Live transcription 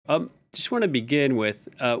Just want to begin with,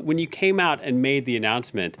 when you came out and made the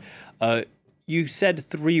announcement, you said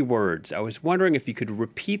 3 words. I was wondering if you could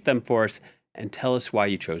repeat them for us and tell us why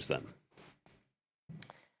you chose them.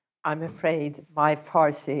 I'm afraid my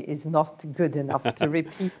Farsi is not good enough to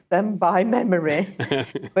repeat them by memory.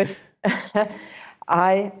 But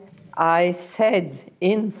I said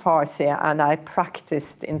in Farsi, and I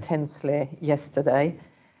practiced intensely yesterday,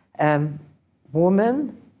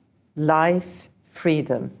 woman, life,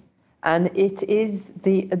 freedom. And it is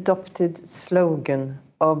the adopted slogan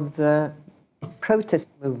of the protest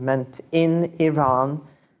movement in Iran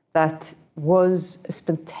that was a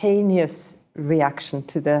spontaneous reaction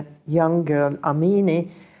to the young girl Amini,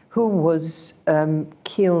 who was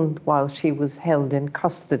killed while she was held in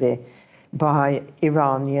custody by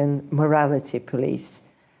Iranian morality police.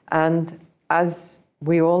 And as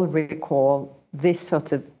we all recall, this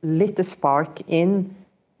sort of lit a spark in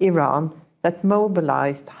Iran that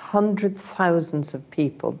mobilized hundreds of thousands of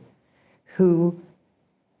people who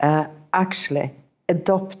actually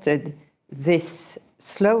adopted this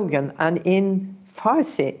slogan. And in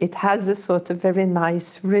Farsi, it has a sort of very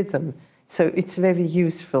nice rhythm. So it's very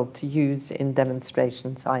useful to use in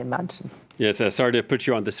demonstrations, I imagine. Yes, sorry to put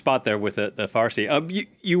you on the spot there with the Farsi.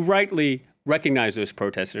 You rightly recognize those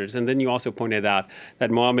protesters, and then you also pointed out that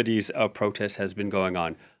Mohammadi's protest has been going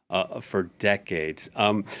on for decades.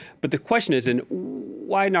 But the question is,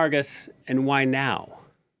 why Narges and why now?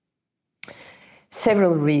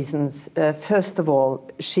 Several reasons. First of all,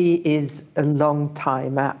 she is a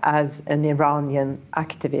long-timer as an Iranian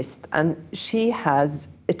activist, and she has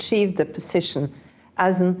achieved a position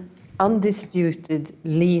as an undisputed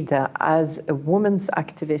leader, as a women's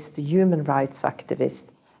activist, a human rights activist,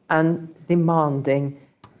 and demanding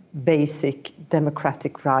basic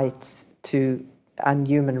democratic rights and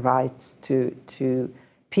human rights to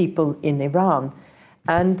people in Iran.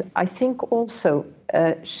 And I think also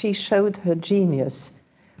she showed her genius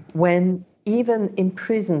when, even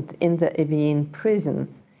imprisoned in the Evin prison,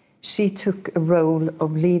 she took a role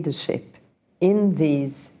of leadership in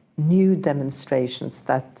these new demonstrations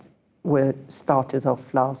that were started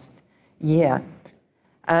off last year.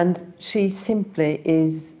 And she simply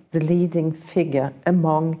is the leading figure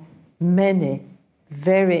among many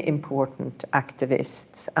very important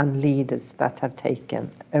activists and leaders that have taken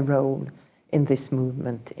a role in this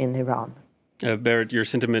movement in Iran. Berit, your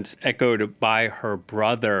sentiments echoed by her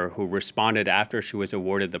brother, who responded after she was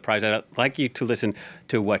awarded the prize. I'd like you to listen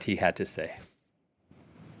to what he had to say.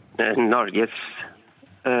 Narges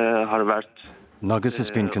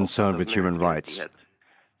has been concerned with human rights,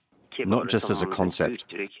 not just as a concept.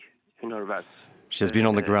 She has been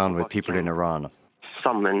on the ground with people in Iran.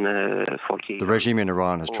 The regime in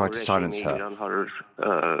Iran has tried to silence her,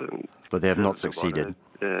 but they have not succeeded.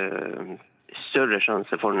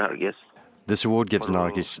 This award gives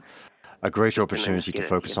Narges a greater opportunity to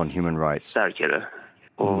focus on human rights. It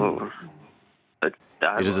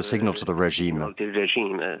is a signal to the regime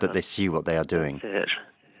that they see what they are doing.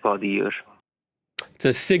 It's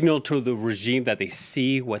a signal to the regime that they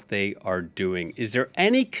see what they are doing. Is there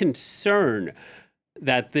any concern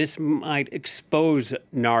that this might expose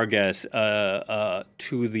Narges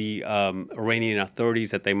to the Iranian authorities,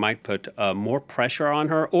 that they might put more pressure on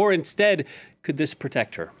her, or instead, could this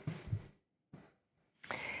protect her?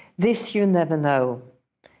 This you never know.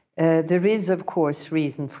 There is, of course,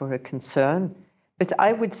 reason for a concern, but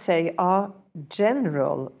I would say our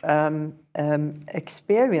general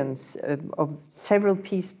experience of several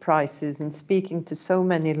peace prizes and speaking to so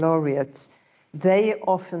many laureates, they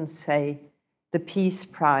often say, the Peace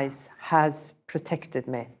Prize has protected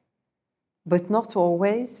me, but not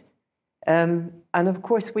always. And of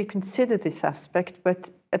course, we consider this aspect, but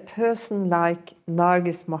a person like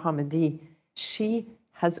Narges Mohammadi, she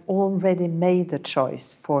has already made a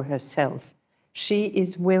choice for herself. She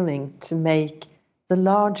is willing to make the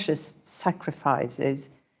largest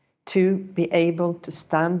sacrifices to be able to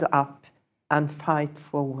stand up and fight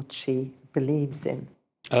for what she believes in.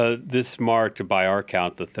 This marked, by our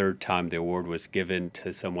count, the 3rd time the award was given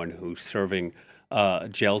to someone who's serving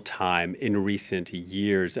jail time in recent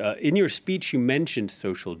years. In your speech, you mentioned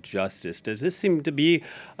social justice. Does this seem to be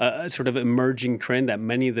a sort of emerging trend that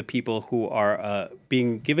many of the people who are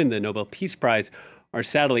being given the Nobel Peace Prize are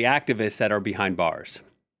sadly activists that are behind bars?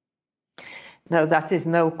 No, that is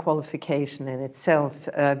no qualification in itself.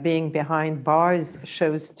 Being behind bars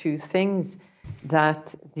shows 2 things: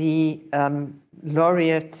 that the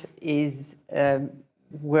laureate is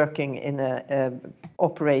working in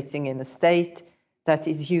operating in a state that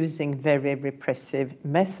is using very repressive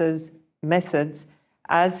methods.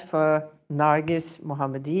 As for Narges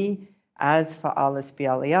Mohammadi as for Alice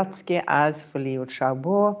Bialyatsky, as for Liu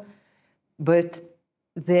Xiaobo, but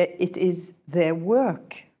it is their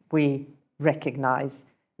work we recognize.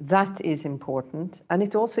 That is important, and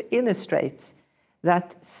it also illustrates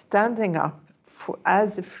that standing up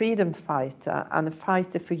as a freedom fighter and a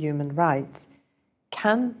fighter for human rights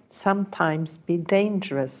can sometimes be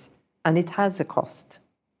dangerous, and it has a cost.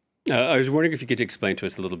 I was wondering if you could explain to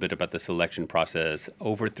us a little bit about the selection process.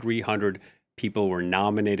 Over 300 people were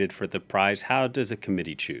nominated for the prize. How does a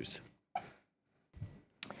committee choose?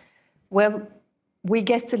 Well, we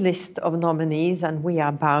get a list of nominees and we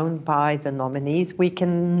are bound by the nominees. We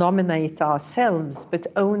can nominate ourselves, but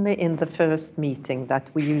only in the first meeting that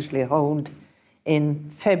we usually hold in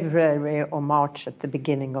February or March at the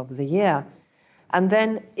beginning of the year. And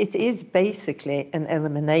then it is basically an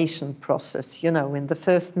elimination process. You know, in the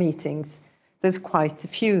first meetings, there's quite a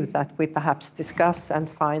few that we perhaps discuss and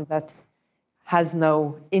find that has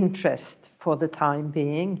no interest for the time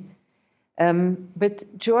being.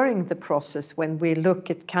 But during the process, when we look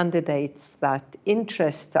at candidates that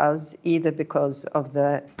interest us, either because of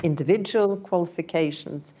the individual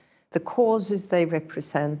qualifications, the causes they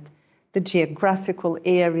represent, the geographical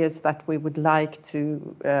areas that we would like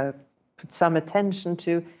to put some attention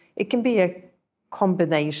to, it can be a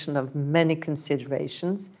combination of many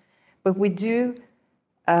considerations, but we do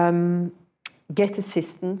get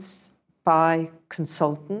assistance by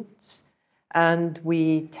consultants, and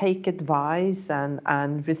we take advice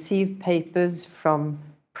and receive papers from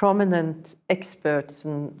prominent experts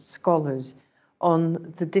and scholars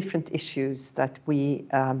on the different issues that we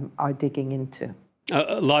are digging into.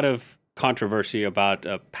 A lot of controversy about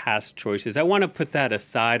past choices. I want to put that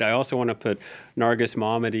aside. I also want to put Narges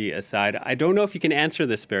Mohammadi aside. I don't know if you can answer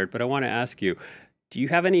this, Berit, but I want to ask you, do you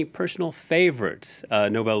have any personal favorites,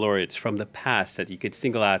 Nobel laureates from the past that you could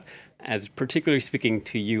single out as particularly speaking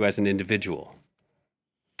to you as an individual?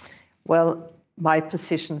 Well, my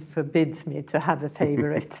position forbids me to have a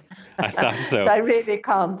favorite. I thought so. I really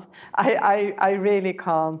can't. I really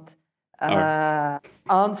can't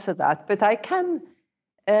answer that. But I can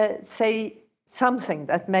say something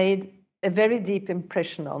that made a very deep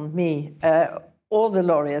impression on me. All the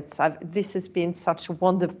laureates, this has been such a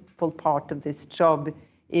wonderful part of this job,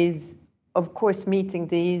 is, of course, meeting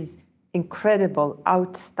these incredible,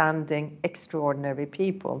 outstanding, extraordinary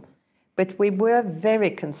people. But we were very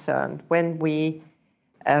concerned when we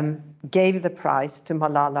gave the prize to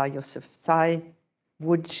Malala Yousafzai.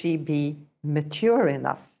 Would she be mature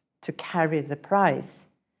enough to carry the prize?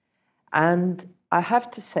 And I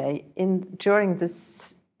have to say, during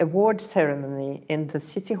this award ceremony in the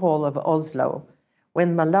City Hall of Oslo,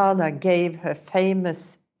 when Malala gave her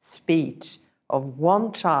famous speech of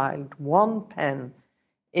one child, one pen,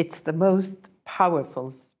 it's the most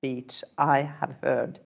powerful speech I have heard.